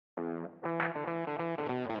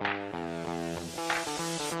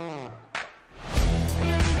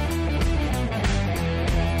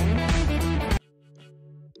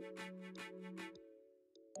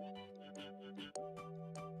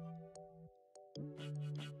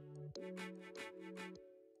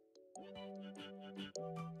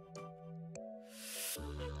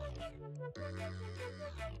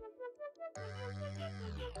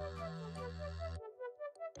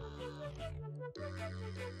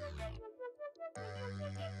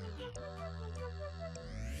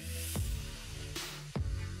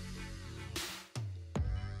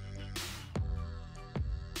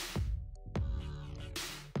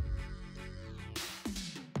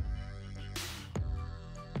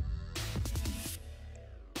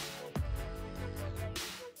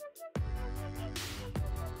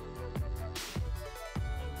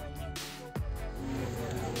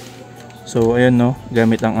So ayan no,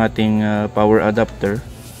 gamit ang ating power adapter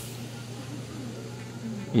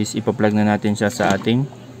is ipa-plug na natin siya sa ating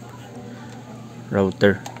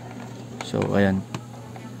router. So ayan.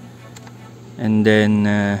 And then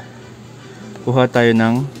kuha tayo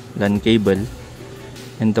ng LAN cable.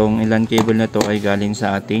 Itong LAN cable na to ay galing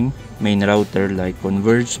sa ating main router like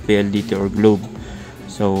Converge, PLDT or Globe.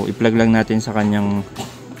 So i-plug lang natin sa kanyang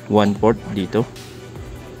one port dito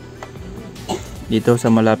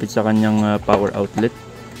sa malapit sa kanyang power outlet.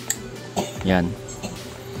 Yan.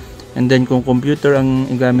 And then kung computer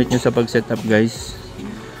ang gamit nyo sa pag-setup guys,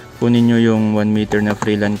 kunin nyo yung 1 meter na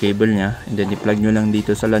free LAN cable nya, and then i-plug nyo lang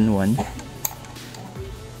dito sa LAN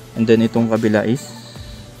 1. And then itong kabila is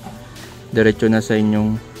diretso na sa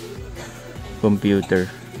inyong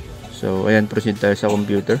computer. So ayan, proceed tayo sa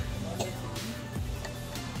computer.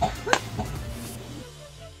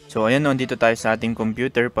 So ayan, nandito tayo sa ating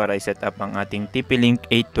computer para i-set up ang ating Tp-link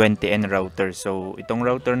 820N Router. So itong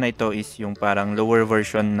router na ito is yung parang lower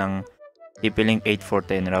version ng Tp-link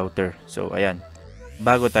 840N Router. So ayan,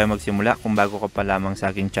 bago tayo magsimula, kung bago ka pa lamang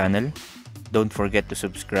sa aking channel, don't forget to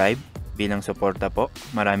subscribe bilang suporta po.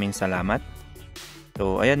 Maraming salamat.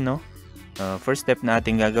 So ayan no, first step na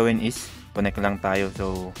ating gagawin is connect lang tayo.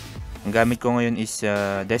 So ang gamit ko ngayon is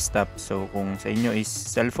desktop. So kung sa inyo is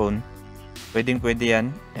cellphone, pwede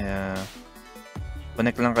yan.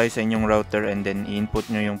 Connect lang kayo sa inyong router and then i-input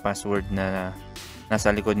nyo yung password na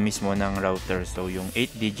nasa likod mismo ng router. So yung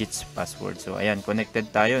 8 digits password. So ayan,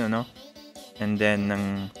 connected tayo no? And then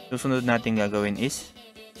ang susunod natin gagawin is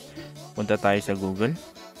punta tayo sa Google.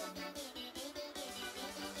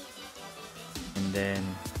 And then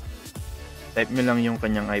type nyo lang yung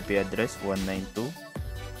kanyang IP address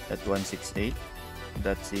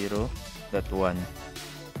 192.168.0.1.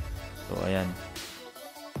 So ayan.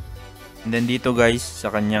 And then dito guys,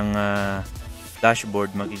 sa kanyang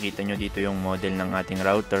dashboard, makikita nyo dito yung model ng ating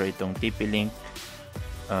router, itong Tp-link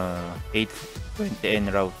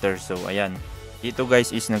 820N Router. So ayan. Dito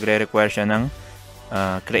guys is nagre-require siya ng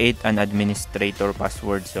create an administrator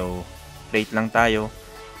password. So create lang tayo.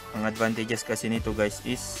 Ang advantages kasi nito guys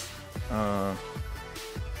is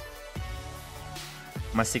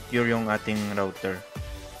mas secure yung ating router.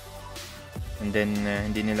 And then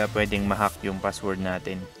hindi nila pwedeng ma-hack yung password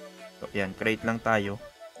natin. So yan, create lang tayo.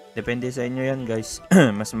 Depende sa inyo yan guys.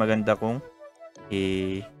 Mas maganda kung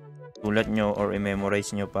i-sulat nyo or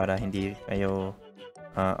i-memorize nyo para hindi kayo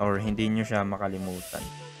or hindi nyo siya makalimutan.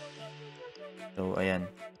 So ayan,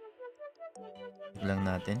 lang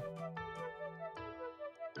natin.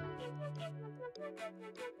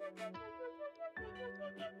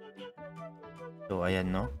 So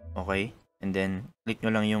ayan no, okay. And then click nyo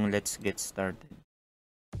lang yung let's get started.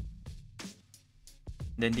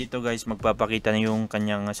 Then dito guys, magpapakita na yung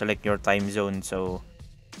kanyang select your time zone. So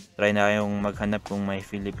try na kayong maghanap kung may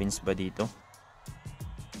Philippines ba dito.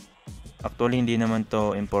 Actually hindi naman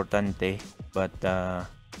to importante, but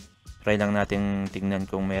try lang natin tingnan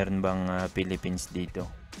kung mayroon bang Philippines dito.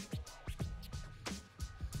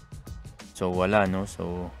 So wala no,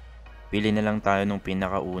 so pili na lang tayo nung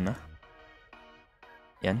pinakauna.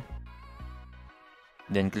 Yan.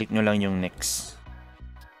 Then click nyo lang yung next.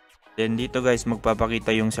 Then dito guys,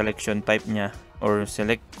 magpapakita yung selection type nya, or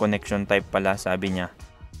select connection type pala sabi nya.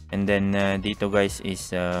 And then dito guys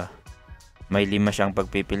is may 5 siyang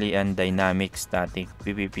pagpipilian: dynamic, static,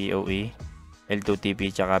 PPPoE,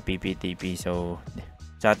 L2TP, tsaka PPTP. So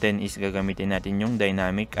sa atin is gagamitin natin yung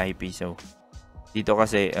dynamic IP. So dito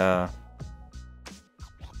kasi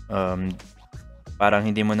parang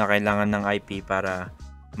hindi mo na kailangan ng IP para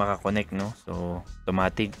makakonect no. So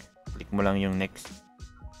automatic, click mo lang yung next.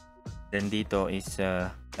 Then dito is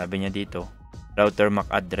sabi niya dito router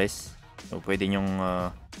MAC address. So pwede nyong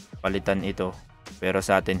palitan ito, pero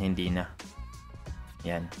sa atin hindi na.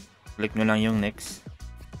 Yan, click nyo lang yung next.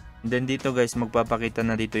 And then dito guys, magpapakita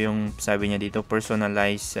na dito yung sabi niya dito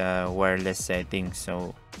personalize wireless settings.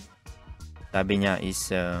 So sabi niya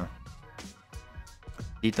is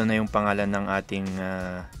dito na yung pangalan ng ating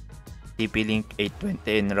Tp-link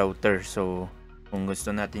 820N Router. So kung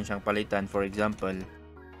gusto natin siyang palitan, for example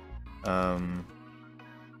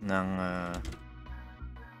ng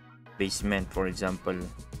basement, for example.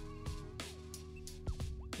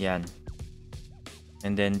 Yan.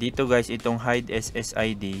 And then dito guys, itong hide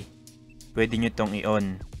SSID, pwede nyo itong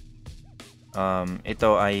i-on.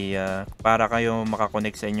 Ito ay para kayo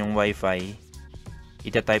makakonect sa inyong Wi-Fi.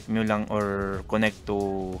 Ita-type nyo lang or connect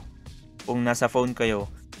to, kung nasa phone kayo,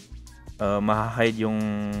 ma-hide yung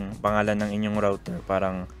pangalan ng inyong router.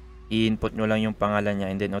 Parang i-input nyo lang yung pangalan niya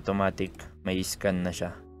and then automatic may scan na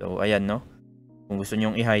siya. So ayan, no, kung gusto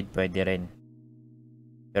nyong i-hide pwede rin,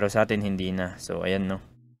 pero sa atin hindi na. So ayan, no.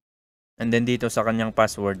 And then dito sa kanyang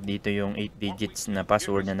password, dito yung 8 digits na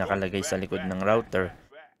password na nakalagay sa likod ng router.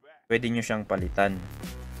 Pwede nyo siyang palitan.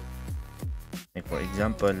 Like for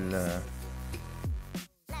example,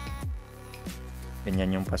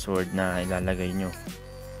 ganyan yung password na ilalagay nyo.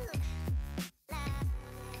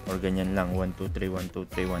 Or ganyan lang, 123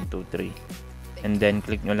 123 123. And then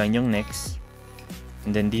click nyo lang yung next.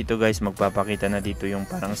 And then dito guys, magpapakita na dito yung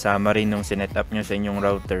parang summary nung sinet up nyo sa inyong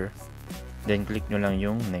router. Then click nyo lang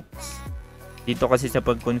yung next. Dito kasi sa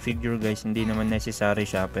pag-configure guys, hindi naman necessary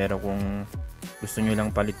siya, pero kung gusto nyo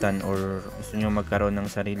lang palitan or gusto nyo magkaroon ng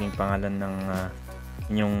sariling pangalan ng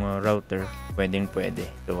inyong router, pwedeng pwede.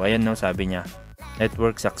 So ayan, no, sabi niya,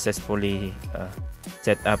 network successfully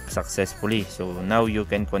set up successfully. So now you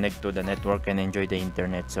can connect to the network and enjoy the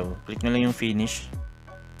internet. So click nyo lang yung finish.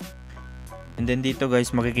 And then dito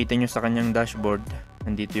guys, makikita nyo sa kanyang dashboard,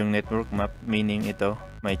 nandito yung network map, meaning ito,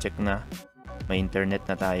 may check na, may internet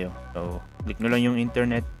na tayo. So click nyo lang yung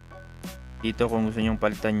internet. Dito kung gusto nyo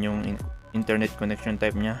palitan yung internet connection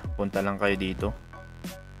type nya, punta lang kayo dito.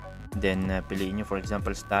 Then piliin nyo for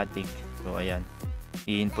example static. So ayan,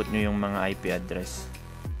 i-input nyo yung mga IP address.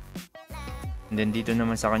 And then dito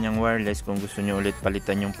naman sa kanyang wireless, kung gusto nyo ulit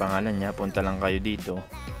palitan yung pangalan nya, punta lang kayo dito.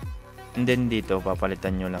 And then dito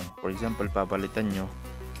papalitan nyo lang, for example papalitan nyo.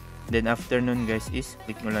 Then after nun guys is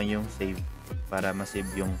click nyo lang yung save para ma-save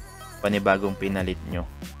yung panibagong pinalit nyo.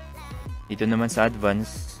 Dito naman sa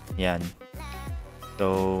advanced, yan.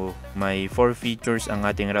 So may 4 features ang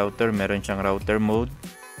ating router. Meron siyang router mode,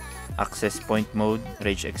 access point mode,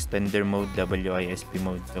 range extender mode, WISP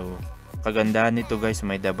mode. So kagandahan nito guys,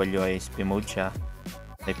 may WISP mode siya.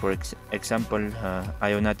 Like for example,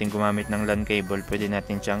 ayaw natin gumamit ng Lan cable, pwede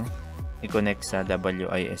natin siyang i-connect sa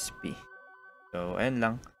WISP. So ayan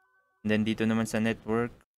lang. And then dito naman sa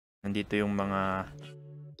network, nandito yung mga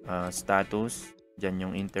status. Dyan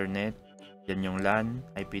yung internet, dyan yung LAN,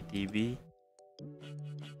 IPTV,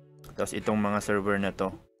 tapos itong mga server na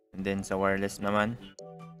to. And then sa wireless naman,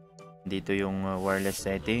 dito yung wireless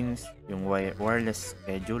settings, yung wireless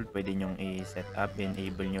schedule, pwede nyong i-set up,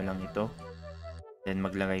 enable nyo lang ito. Then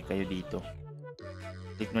maglagay kayo dito,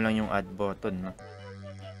 click nyo lang yung add button, no?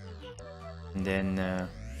 And then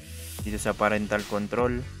dito sa parental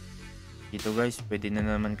control, dito guys, pwede na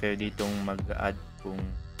naman kayo ditong mag-add kung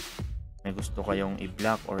may gusto kayong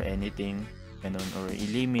i-block or anything, ganun, or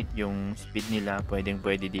i-limit yung speed nila,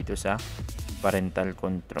 pwede dito sa parental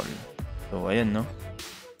control. So ayan, no,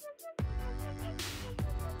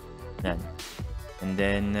 yan. And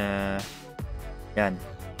then yan,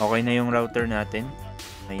 okay na yung router natin,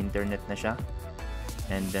 may internet na siya.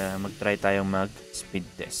 And mag-try tayong mag speed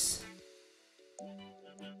test.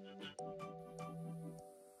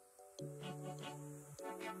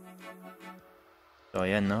 So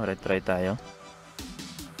ayan, no, retry tayo.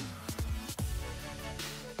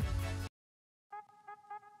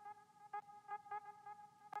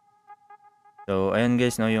 So ayan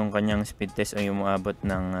guys, no, yung kanyang speed test ay umaabot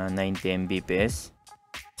ng 90 Mbps.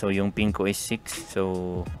 So yung ping ko is 6.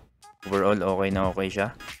 So overall okay na okay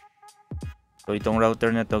siya. So itong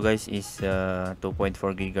router na to guys is 2.4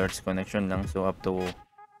 GHz connection lang. So up to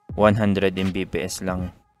 100 Mbps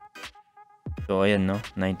lang. So ayan, no,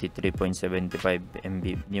 93.75 MB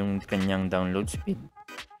yung kanyang download speed.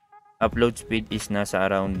 Upload speed is nasa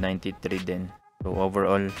around 93 din. So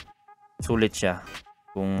overall sulit siya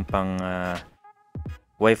kung pang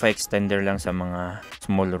Wi-Fi extender lang sa mga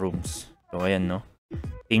small rooms. So ayan, no,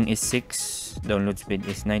 ping is 6, download speed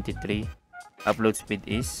is 93, upload speed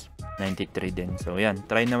is 93 din. So ayan,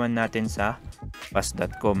 try naman natin sa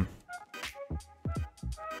fast.com.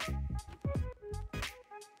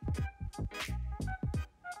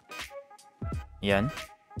 Yan.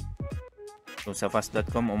 So sa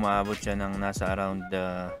fast.com umaabot siya ng nasa around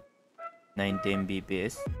 90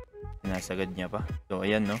 Mbps. Nasagad niya pa. So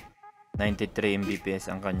ayan, no, 93 Mbps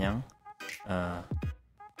ang kanyang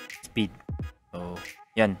speed. So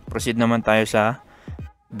yan, proceed naman tayo sa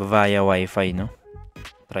via Wi-Fi, no.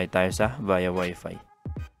 Try tayo sa via Wi-Fi.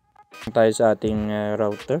 Tayo sa ating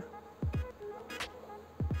router.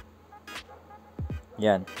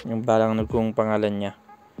 Yan, yung parang kung pangalan niya.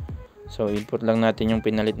 So input lang natin yung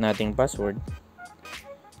pinalit nating password.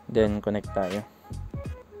 Then connect tayo.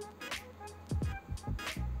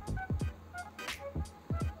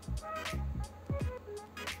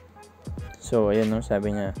 So ayan, no,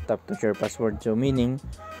 sabi niya tap to share password. So meaning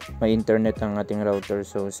may internet ang ating router.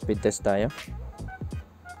 So speed test tayo.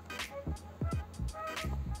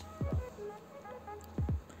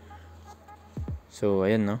 So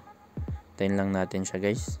ayan, no. Tayin lang natin siya,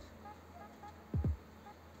 guys.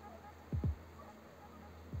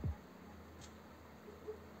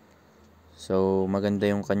 So maganda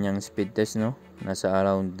yung kanyang speed test, no. Nasa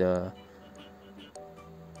around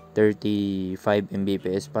 35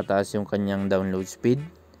 Mbps pataas yung kanyang download speed.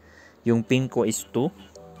 Yung ping ko is 2.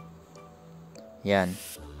 Yan.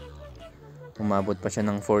 Umabot pa siya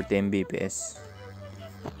ng 40 Mbps.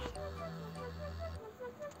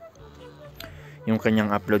 Yung kanyang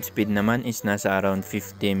upload speed naman is nasa around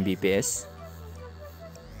 50 Mbps.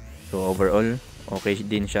 So overall, okay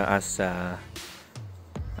din siya as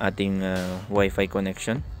ating Wi-Fi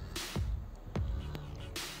connection.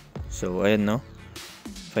 So ayan, no.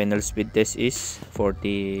 Final speed test is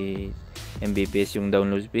 40 Mbps yung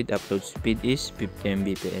download speed, upload speed is 50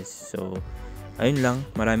 Mbps. So ayun lang,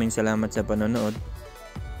 maraming salamat sa panonood.